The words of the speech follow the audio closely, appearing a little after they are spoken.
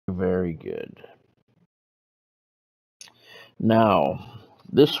very good. Now,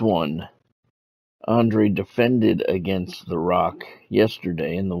 this one, Andre defended against The Rock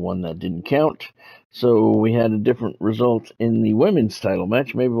yesterday in the one that didn't count. So we had a different result in the women's title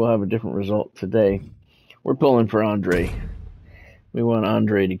match. Maybe we'll have a different result today. We're pulling for Andre. We want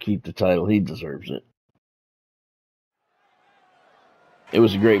Andre to keep the title. He deserves it. It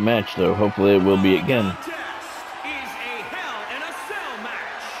was a great match, though. Hopefully it will be again.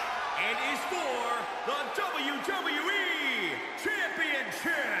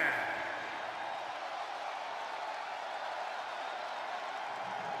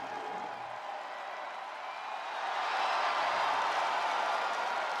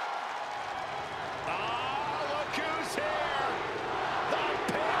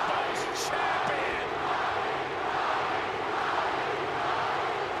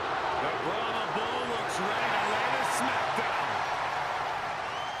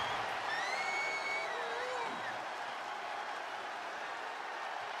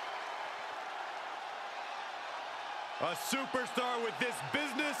 A superstar with this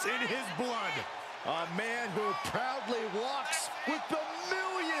business in his blood. A man who proudly walks with the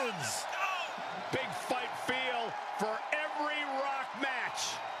millions. Big fight feel for every Rock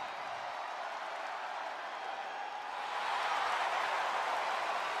match.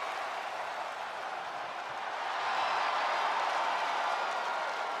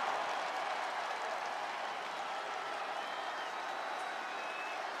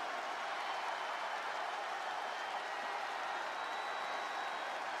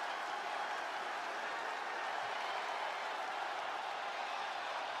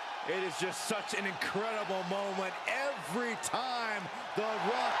 It is just such an incredible moment every time The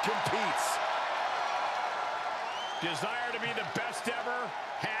Rock competes. Desire to be the best ever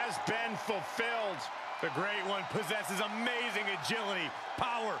has been fulfilled. The Great One possesses amazing agility,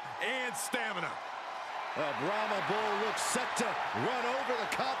 power, and stamina. The Brahma Bull looks set to run over the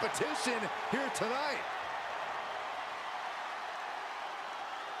competition here tonight.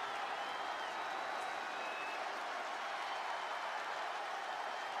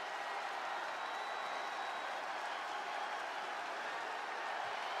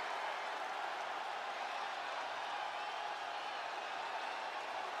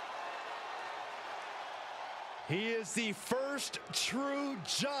 He is the first true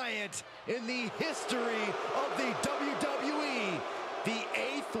giant in the history of the WWE, the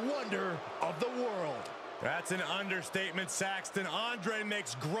 8th wonder of the world. That's an understatement, Saxton. Andre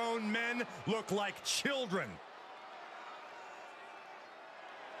makes grown men look like children.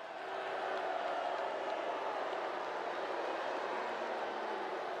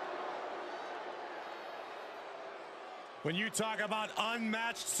 When you talk about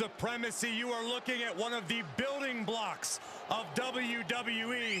unmatched supremacy, you are looking at one of the building blocks of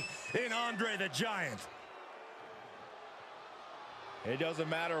WWE in Andre the Giant. It doesn't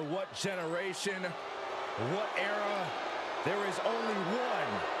matter what generation, what era, there is only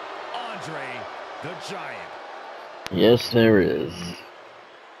one Andre the Giant. Yes, there is.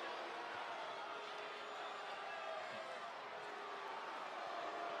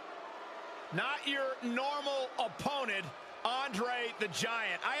 Not your normal opponent, Andre the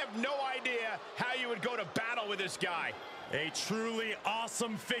Giant. I have no idea how you would go to battle with this guy. A truly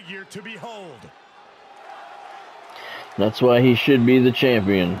awesome figure to behold. That's why he should be the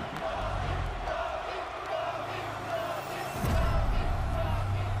champion.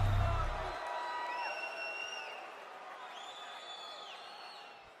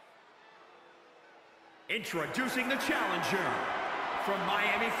 Introducing the challenger from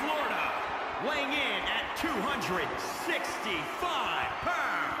Miami, Florida, weighing in at 265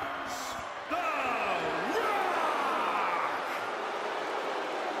 pounds, The Rock!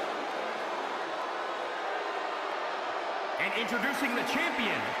 And introducing the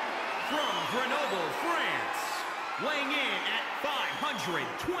champion from Grenoble, France, weighing in at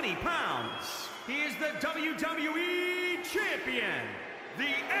 520 pounds, he is the WWE Champion, the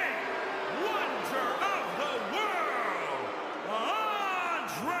 8th Wonder of the World,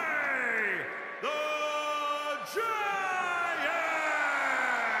 Andre the Giant!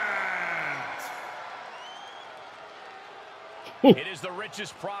 It is the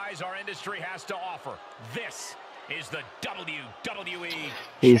richest prize our industry has to offer. This is the WWE.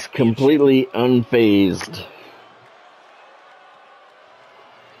 He's completely unfazed.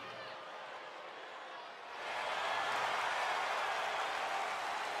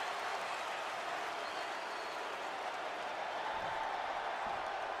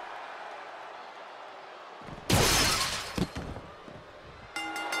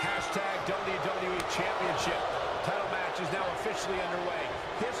 WWE Championship. Title match is now officially underway.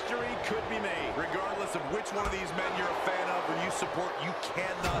 history could be made. Regardless of which one of these men you're a fan of or you support, you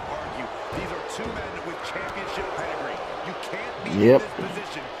cannot argue. These are two men with championship pedigree. You can't be in this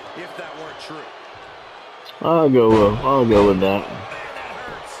position if that weren't true. I'll go with that.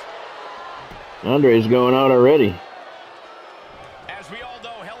 Andre's going out already. As we all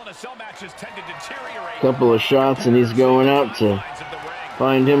know, Hell in a Cell matches tend to deteriorate. Couple of shots and he's going out to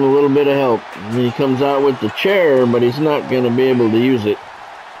find him a little bit of help. And he comes out with the chair, but he's not going to be able to use it.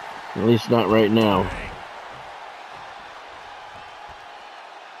 At least not right now.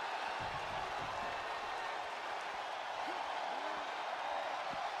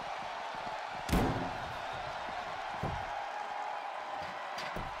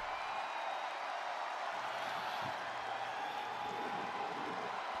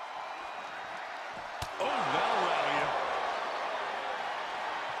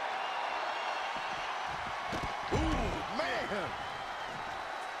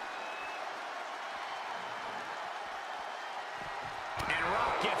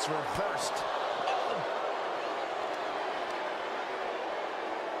 Gets reversed.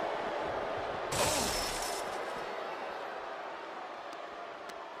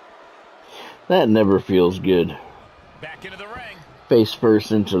 That never feels good. Back into the ring. Face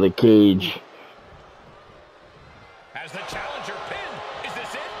first into the cage. As the challenger pinned. Is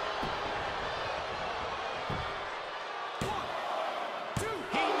this it? 1, 2.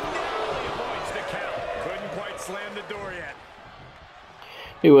 He narrowly avoids the count. Couldn't quite slam the door yet.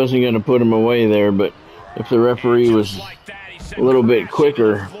 He wasn't going to put him away there, but if the referee was a little bit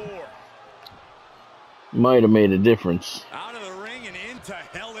quicker, might have made a difference. Out of the ring and into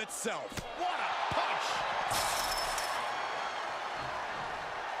hell itself. What a punch!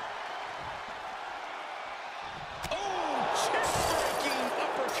 Oh, chest-breaking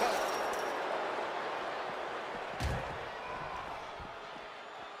uppercut.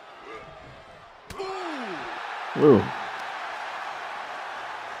 Ooh.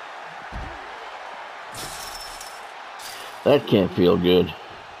 That can't feel good.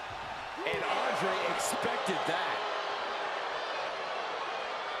 And Andre expected that.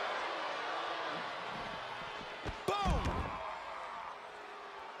 Boom!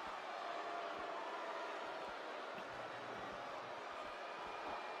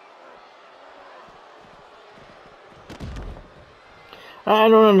 I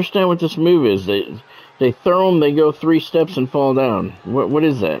don't understand what this move is. They throw him, they go 3 steps and fall down. What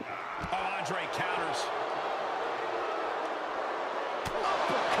is that? Oh, Andre counters.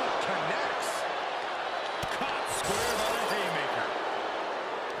 Uppercut connects. Caught square by the haymaker.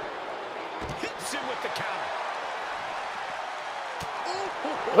 Hits him with the counter.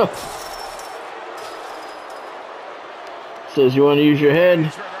 Oh. Says you want to use your head.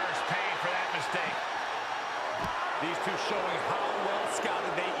 Reverse pain for that mistake. These two showing how well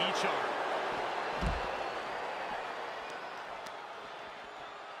scouted they each are.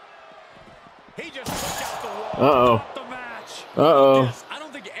 He just took out the wall. Uh-oh. The match. Uh-oh. I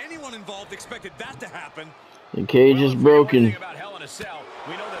don't think anyone involved expected that to happen. The cage is broken. About Hell in a Cell,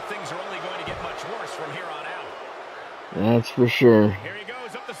 we know that things are only going to get much worse from here on out. That's for sure. Here he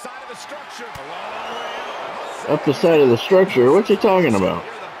goes up the side of the structure. Up the side of the structure? What's he talking about?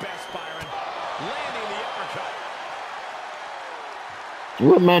 You're the best, Byron. Landing the uppercut.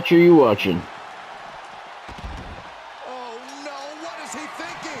 What match are you watching? Oh no, what is he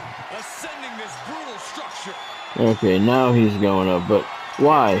thinking? Ascending this brutal structure. Okay, now he's going up, but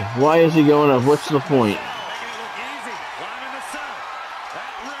why? Why is he going up? What's the point? Making it look easy. Climbing the cell.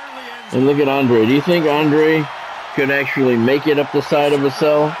 That rarely ends. And look at Andre. Do you think Andre could actually make it up the side of a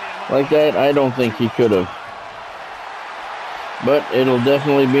cell like that? I don't think he could have. But it'll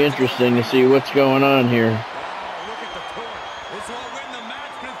definitely be interesting to see what's going on here. Oh, look at the torque. This won't win the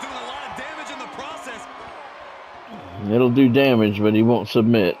match, but it's doing a lot of damage in the process. It'll do damage, but he won't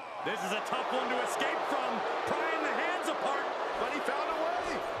submit. This is a tough one to escape from. Prying the hands apart, but he found a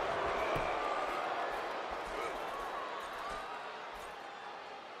way.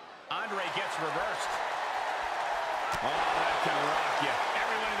 Andre gets reversed. Oh, that can rock you.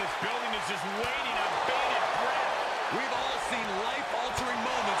 Everyone in this building is just waiting on bated breath. We've all seen life-altering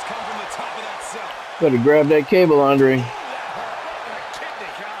moments come from the top of that cell. Better grab that cable, Andre.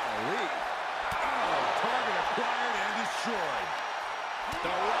 Kidney, golly. Oh, target acquired and destroyed.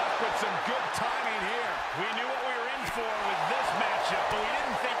 The Rock with some good timing here. We knew what we were in for with this matchup, but we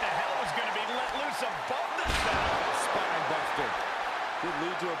didn't think the Hell was going to be let loose above the cell. Spine buster. Could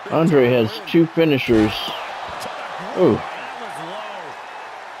lead to a big Andre has 2 finishers. Ooh, That was low.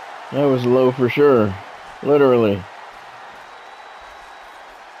 that was low for sure. Literally.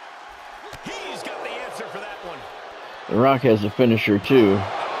 He's got the answer for that one. The Rock has a finisher too.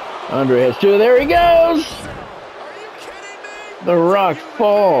 Oh, Andre has two. There he goes! Are you kidding me? The Rock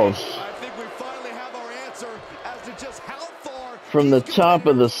falls I think we finally have our answer as to just how far from the top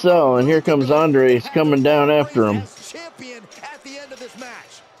of the cell, and here comes Andre. He's coming down after him. Champion at the end of this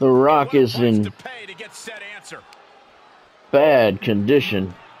match. The Rock is in to pay to get said answer. bad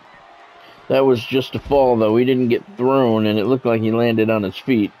condition. That was just a fall, though. He didn't get thrown, and it looked like he landed on his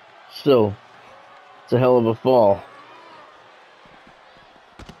feet. Still, it's a hell of a fall.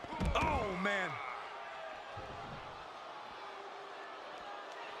 Oh, man.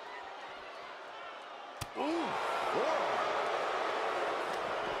 Ooh.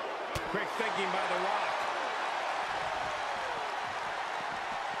 Quick thinking by The Rock.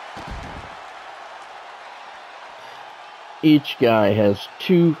 Each guy has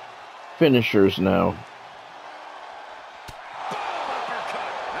two finishers now.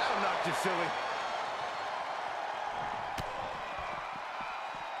 Uppercut. That'll knock you silly.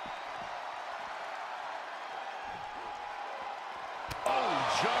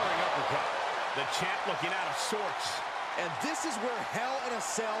 Oh, jarring uppercut. The champ looking out of sorts. And this is where Hell in a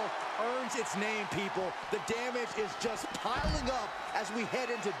Cell earns its name, people. The damage is just piling up as we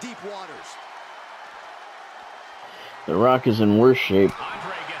head into deep waters. The Rock is in worse shape.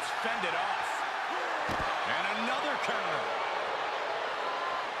 Andre gets fended off. And another counter.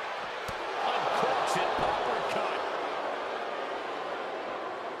 Uncorks it. Uppercut.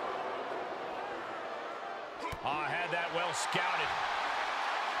 I had that well scouted.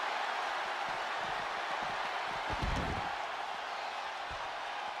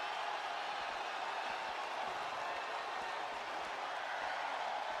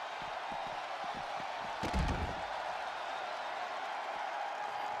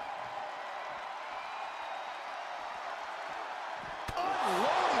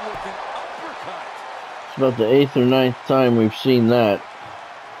 It's about the 8th or 9th time we've seen that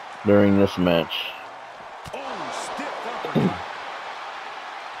during this match. Oh, stiff uppercut.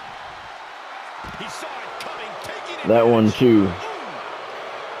 He saw it coming, taking it. That one too.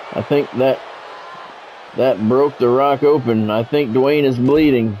 I think that broke the Rock open. I think Dwayne is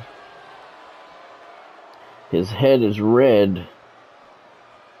bleeding. His head is red.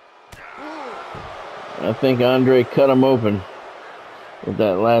 I think Andre cut him open with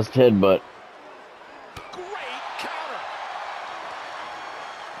that last headbutt. Great counter.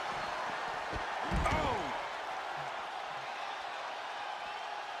 Oh.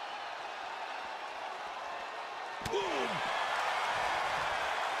 Boom.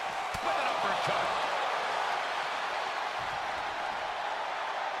 With an uppercut.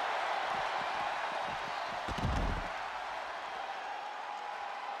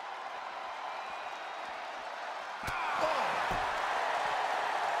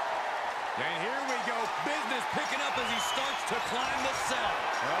 And here we go. Business picking up as he starts to climb the cell.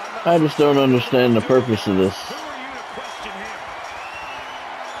 I just don't understand the purpose of this. Who are you to question him?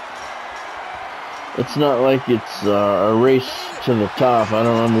 It's not like it's a race to the top. I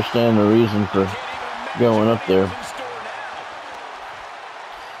don't understand the reason for going up there.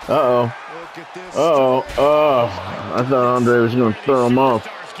 Uh-oh. Look at this. Uh-oh. Oh, I thought Andre was going to throw him off.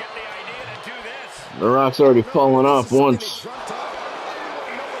 Stars get the idea to do this. The Rock's already fallen off once.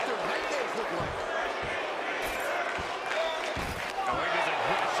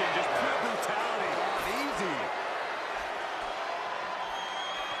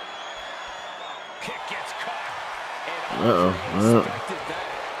 Kick gets caught. Uh-oh.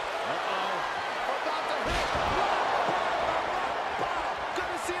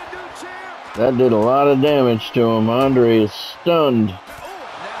 That did a lot of damage to him. Andre is stunned.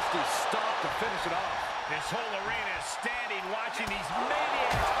 Nasty stop to finish it off. This whole arena is standing watching these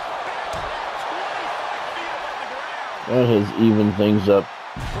maniacs. 25 feet above the ground. That has evened things up.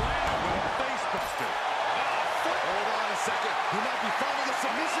 Hold on a second. He might be finding a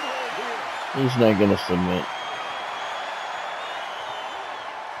submission hold here. He's not going to submit.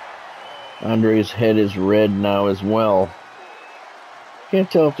 Andre's head is red now as well. Can't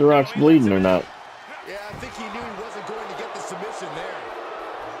tell if the Rock's bleeding or not. Yeah, I think he knew he wasn't going to get the submission there.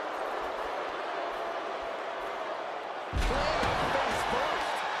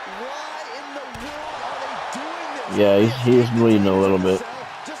 Why in the world are they doing this? Yeah, he is bleeding a little bit.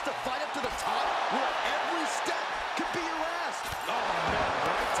 Just to fight up to the top where every step could be your last. Oh, man,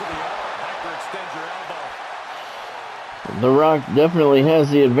 right to the arm. Hyperextend your elbow. The Rock definitely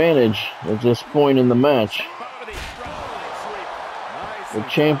has the advantage at this point in the match. The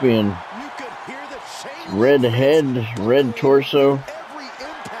champion. You could hear the chain. Red head, red torso. Every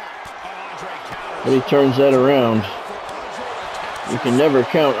impact. But he turns that around. You can never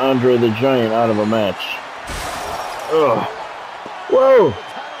count Andre the Giant out of a match. Ugh. Whoa!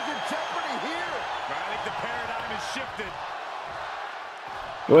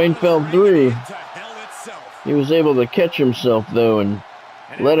 Dwayne fell through. He was able to catch himself, though, and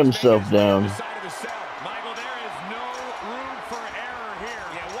let himself down.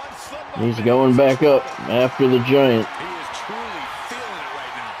 He's going back up after the Giant. He is truly feeling it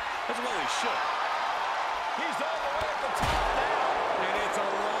right now. As well he should. He's all the way at the top now. And it's a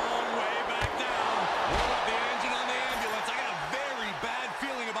long way back down. Roll up the engine on the ambulance. I got a very bad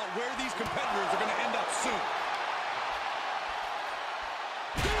feeling about where these competitors are going to end up soon.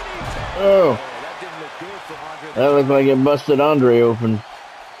 Oh. That didn't look good for Andre. That looked like it busted Andre open.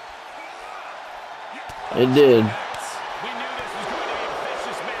 It did.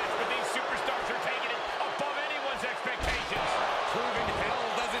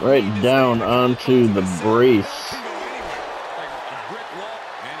 Right down onto the brace.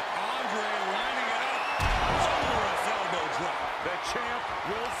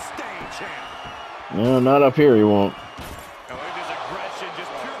 No, not up here, he won't.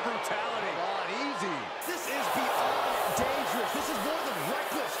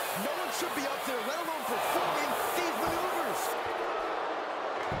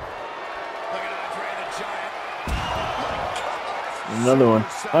 Another one.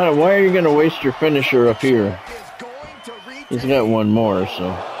 Why are you going to waste your finisher up here? He's got one more, so.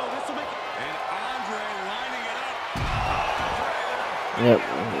 Yep,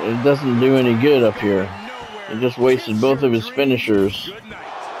 it doesn't do any good up here. He just wasted both of his finishers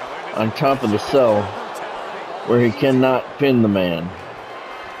on top of the cell, where he cannot pin the man.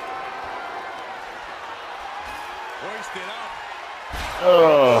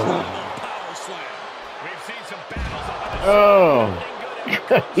 Oh. Oh.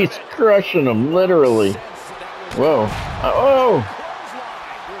 He's crushing him, literally. Whoa. Oh!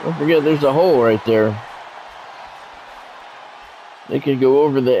 Don't forget, there's a hole right there. They could go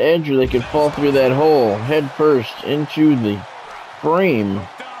over the edge, or they could fall through that hole head first into the frame.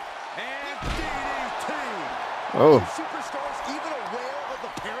 Oh.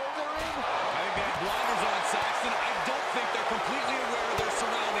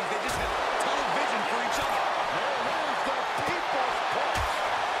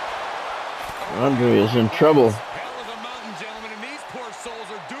 Andre is in trouble.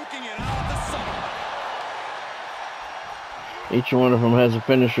 Each one of them has a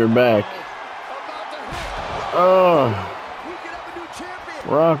finisher back. Oh.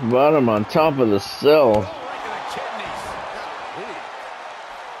 Rock bottom on top of the cell.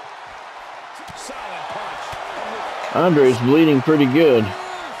 Andre's bleeding pretty good.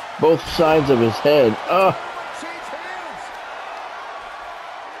 Both sides of his head. Oh.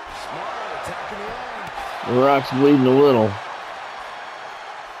 The Rock's bleeding a little.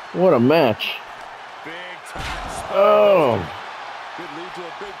 What a match. Oh. Could lead to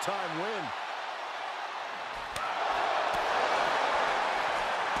a big time win.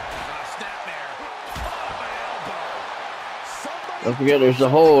 Don't forget, there's a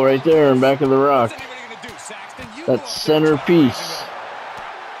hole right there in back of the Rock. That center piece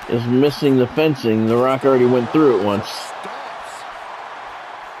is missing the fencing. The Rock already went through it once.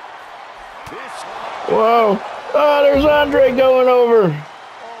 Whoa! Oh, there's Andre going over. Oh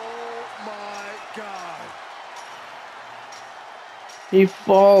my God! He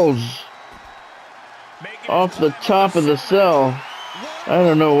falls off the top of the cell. I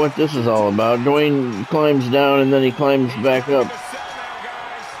don't know what this is all about. Dwayne climbs down and then he climbs back up.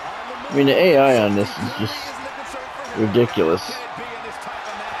 I mean, the AI on this is just ridiculous.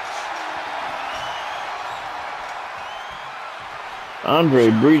 Andre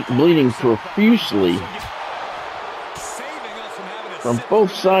bleeding profusely from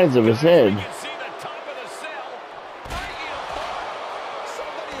both sides of his head.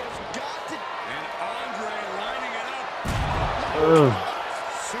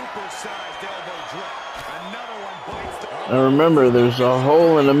 Now remember, there's a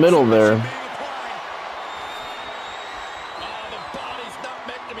hole in the middle there.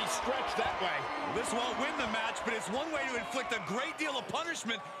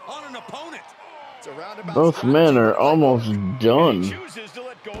 Both men are almost done.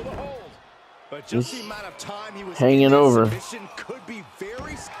 Just hanging over.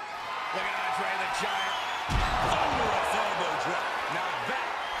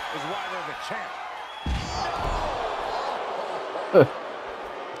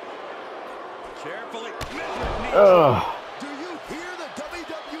 Oh. Do you hear the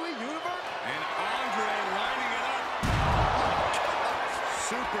WWE Universe? And Andre lining it up.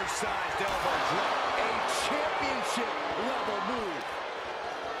 Supersized elbow drop. A championship level move.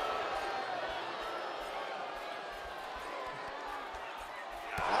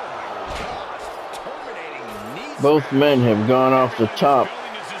 Oh my gosh. Terminating knee. Both men have gone off the top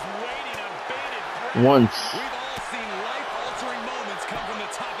Once. We've all seen life-altering moments come from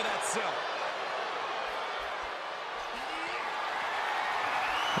the top of that cell.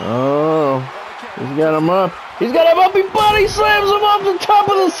 Oh, he's got him up. He's got him up. He body slams him off the top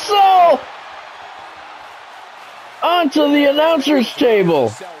of the cell. Onto the announcer's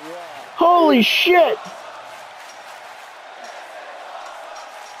table. Holy shit.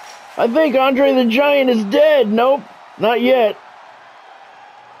 I think Andre the Giant is dead. Nope, not yet.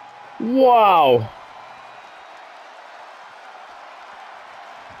 Wow.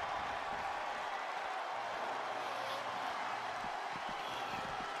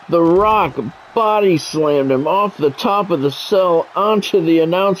 The Rock body slammed him off the top of the cell onto the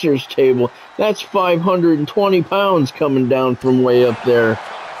announcer's table. That's 520 pounds coming down from way up there.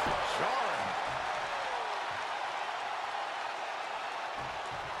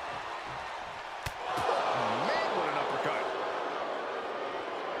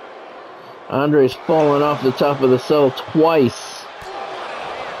 Andre's fallen off the top of the cell twice.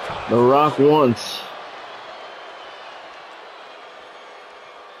 The Rock once.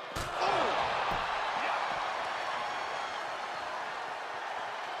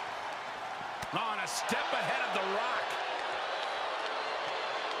 On a step ahead of the Rock.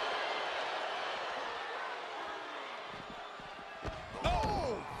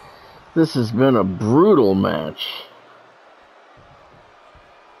 Oh! This has been a brutal match.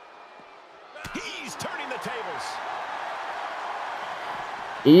 He's turning the tables.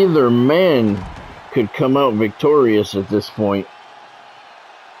 Either man could come out victorious at this point.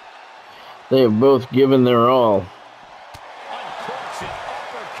 They have both given their all. Uncorks it,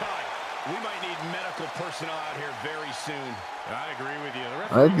 uppercut. We might need medical personnel out here very soon. I agree with you.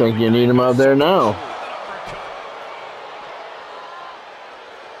 I think you need him out there now.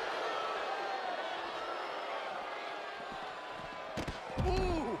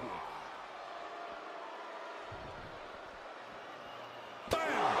 Ooh.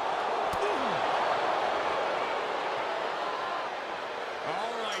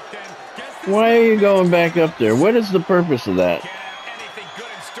 Why are you going back up there? What is the purpose of that? Can't have anything good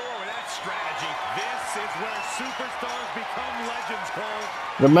in store with that strategy. This is where superstars become legends, Cole.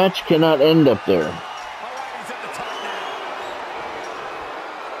 The match cannot end up there. All right, he's at the top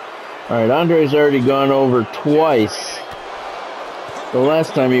now. Alright, Andre's already gone over twice. The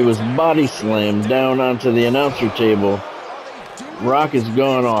last time he was body slammed down onto the announcer table. Rock has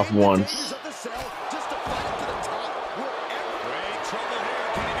gone off once.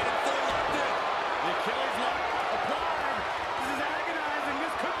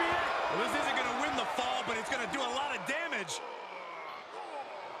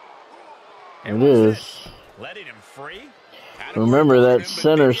 It is. Letting him free. Remember, that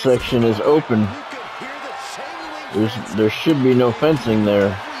center section is open. There should be no fencing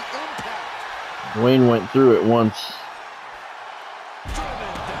there. Wayne went through it once. We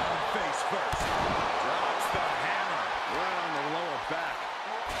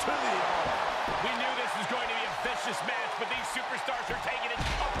knew this was going to be a vicious match, but these superstars are taking it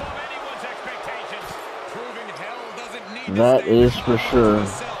above anyone's expectations. Proving hell doesn't need that is for sure.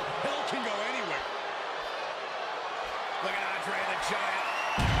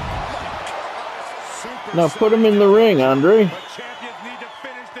 Now put him in the ring, Andre.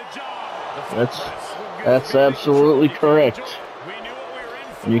 That's absolutely correct.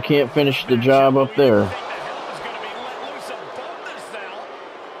 You can't finish the job up there.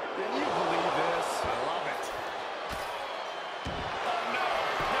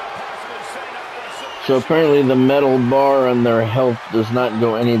 So apparently the metal bar on their health does not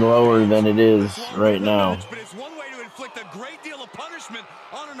go any lower than it is right now. But it's one way to inflict a great deal of punishment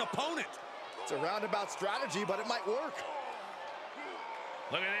on an opponent. It's a roundabout strategy, but it might work.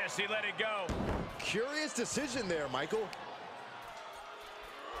 Look at this, he let it go. Curious decision there, Michael.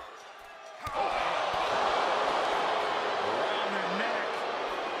 Around the neck.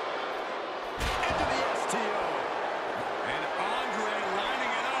 Into the STO. And Andre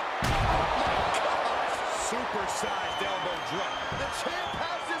lining it up. Super-sized elbow drop. The champ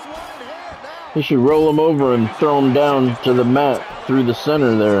has his one in hand now. He should roll him over and throw him down to the mat through the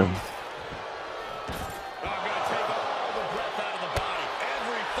center there.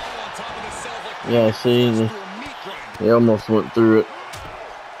 Yeah, see, he almost went through it.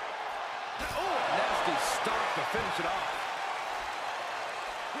 Nasty stop to finish it off.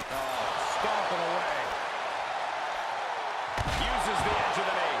 Stomping away. Uses the edge of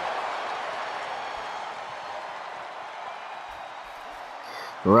the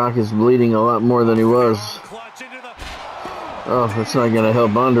knee. Rock is bleeding a lot more than he was. Oh, that's not going to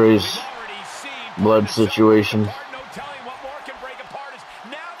help Andre's blood situation. No telling what more can break apart as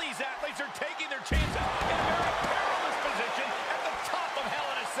now these athletes are taking their chances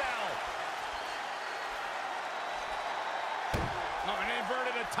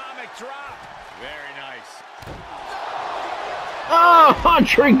inverted atomic drop. Very nice. Oh,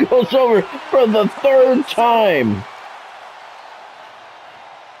 Andre goes over for the third time.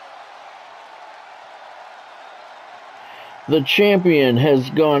 The champion has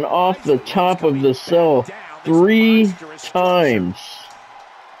gone off the top of the cell 3 times.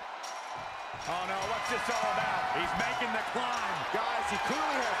 Oh no, what's this all about? He's making the climb. Guys, he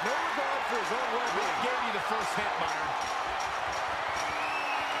clearly has no regard for his own well-being. Gave you the first hit, Byron.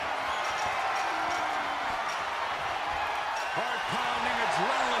 Heart pounding,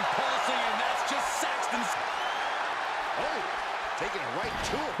 adrenaline pulsing, and that's just Saxton's. Oh, taking it right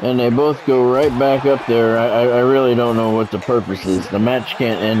to him. And they both go right back up there. I really don't know what the purpose is. The match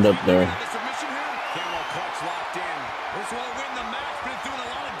can't end up there.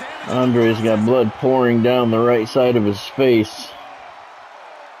 Andre's got blood pouring down the right side of his face.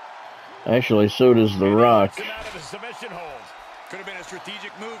 Actually, so does The Rock. Could have been a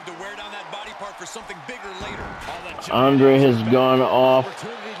strategic move to wear down that body part for something bigger later. Andre has gone off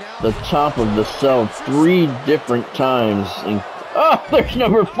the top of the cell 3 different times. And, oh, there's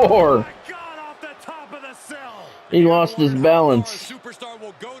number 4. He lost his balance. Superstar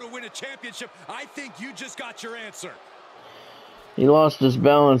will go to win a championship. I think you just got your answer. He lost his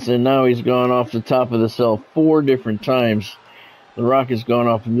balance, and now he's gone off the top of the cell 4 different times. The Rock has gone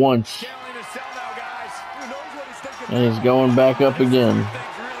off once. And he's going back up again.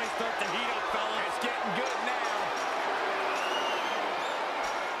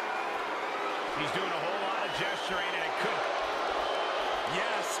 He's doing a whole lot of gesturing, and it could.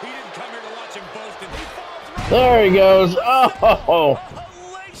 Yes, he didn't come here to watch him boast, and he falls right. There he goes. Oh!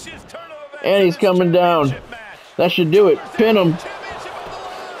 And he's coming down. That should do it. Pin him.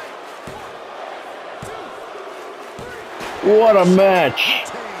 What a match.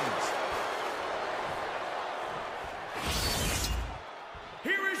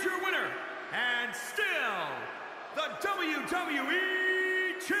 Here is your winner, and still the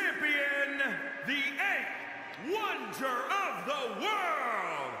WWE Champion, the 8th Wonder of the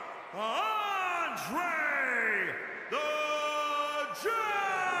World, Andre the Giant!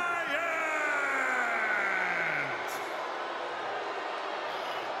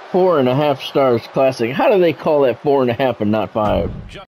 4.5 stars classic. How do they call that 4.5 and not 5?